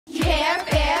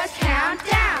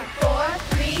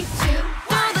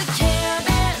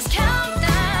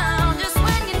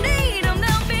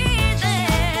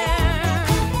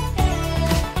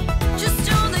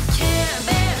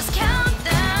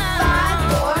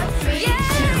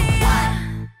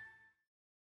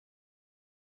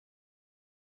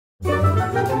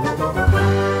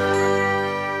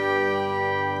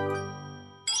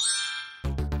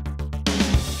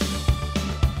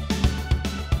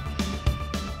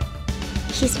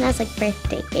She smells like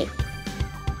birthday cake.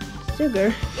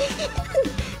 Sugar.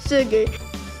 Sugar.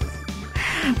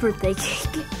 Birthday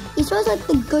cake. It smells like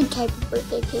the good type of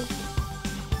birthday cake.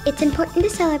 It's important to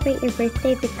celebrate your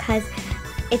birthday because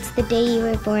it's the day you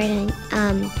were born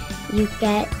and you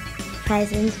get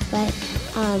presents, but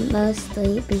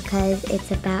mostly because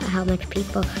it's about how much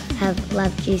people have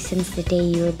loved you since the day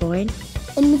you were born.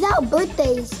 And without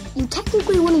birthdays, you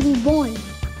technically wouldn't be born.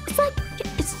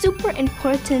 It's super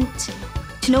important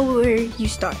to know where you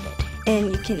started.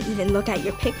 And you can even look at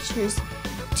your pictures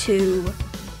to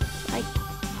like,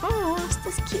 oh, it's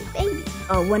this cute baby.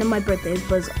 One of my birthdays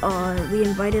was we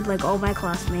invited like all my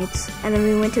classmates, and then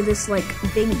we went to this like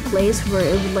big place where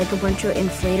it was like a bunch of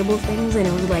inflatable things and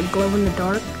it would like glow in the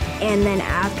dark. And then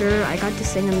after I got to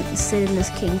sit in this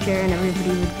king chair and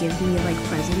everybody would give me like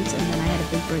presents, and then I had a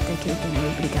big birthday cake and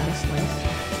everybody got a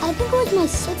slice. I think it was my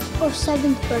 6th or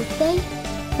 7th birthday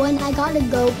when I got a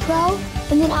GoPro,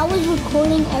 and then I was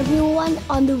recording everyone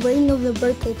on the ring of the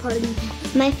birthday party.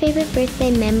 My favorite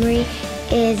birthday memory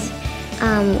is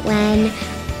when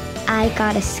I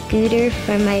got a scooter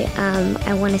for my,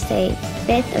 I want to say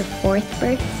 5th or 4th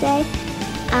birthday.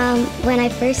 When I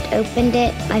first opened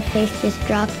it, my face just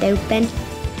dropped open.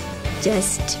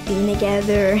 Just being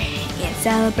together and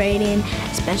celebrating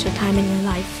a special time in your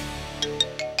life.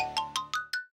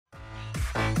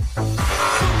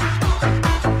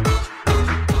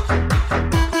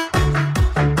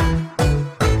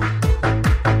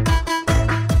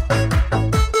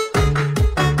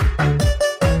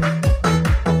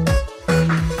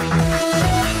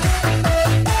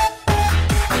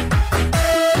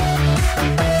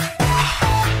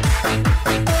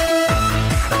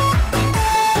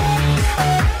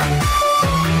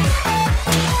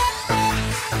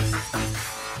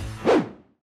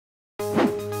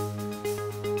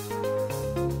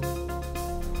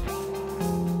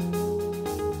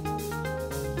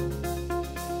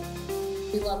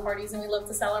 We love parties and we love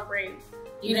to celebrate.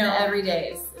 Even every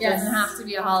day. It Yes. doesn't have to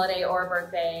be a holiday or a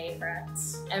birthday. Correct.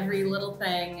 Every little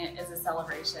thing is a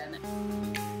celebration.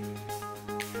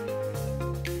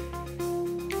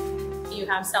 You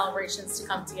have celebrations to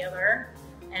come together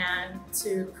and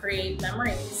to create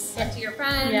memories. Talk to your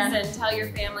friends Yeah. and tell your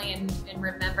family and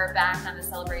remember back on the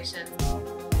celebrations.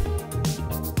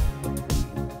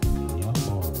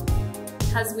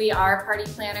 Because we are party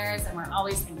planners and we're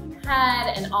always thinking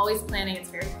ahead and always planning, it's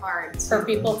very hard For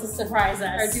people to surprise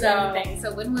us. or do anything.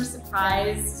 So when we're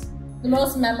surprised, The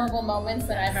most memorable moments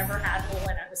that I've ever had were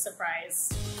when I was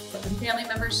surprised. when family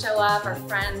members show up or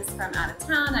friends from out of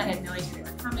town, I had no idea they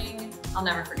were coming. I'll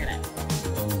never forget it.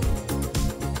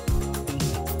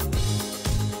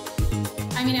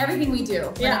 I mean, everything we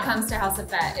do when it comes to House of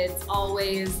Fete, it's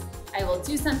always, I will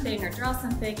do something or draw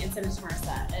something and send it to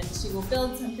Marissa, and she will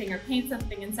build something or paint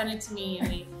something and send it to me, and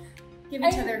we give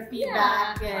each other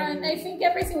feedback. And I think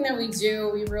everything that we do,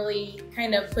 we really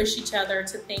kind of push each other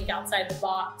to think outside the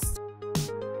box.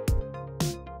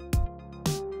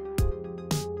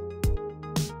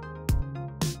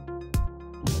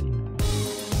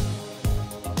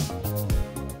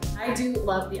 I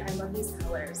love these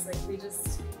colors. Like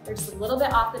they're just a little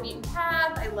bit off the beaten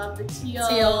path. I love the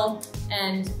teal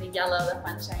and the yellow, the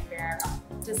Funshine Bear.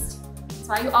 Just,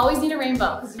 so I always need a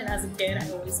rainbow. And as a kid, I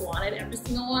always wanted every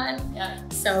single one. Yeah.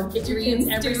 So get your kids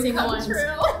every single one. True.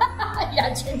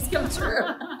 Yeah, dreams come true.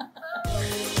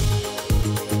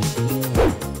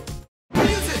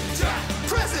 Music,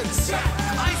 presents,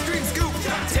 ice cream scoop,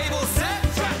 table set,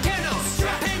 candles,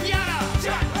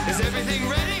 piñata. Is everything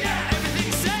ready?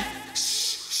 Everything set?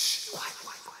 Shh, quiet.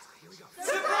 Here we go.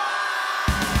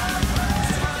 Surprise!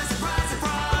 Surprise, surprise,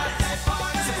 surprise.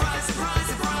 Surprise, surprise,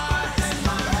 surprise.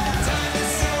 Time to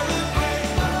celebrate,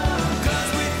 'cause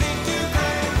we think you're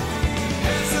great.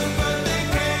 It's a birthday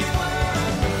cake.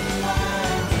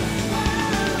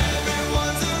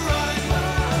 Everyone's arrived.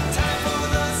 Time for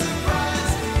the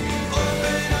surprise.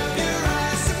 Open up your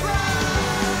eyes,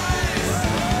 surprise!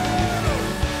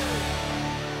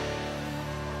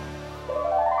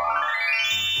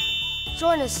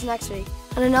 Join us next week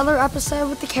on another episode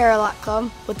with the Care-a-Lot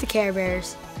Club with the Care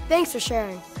Bears. Thanks for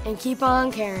sharing, and keep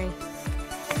on caring.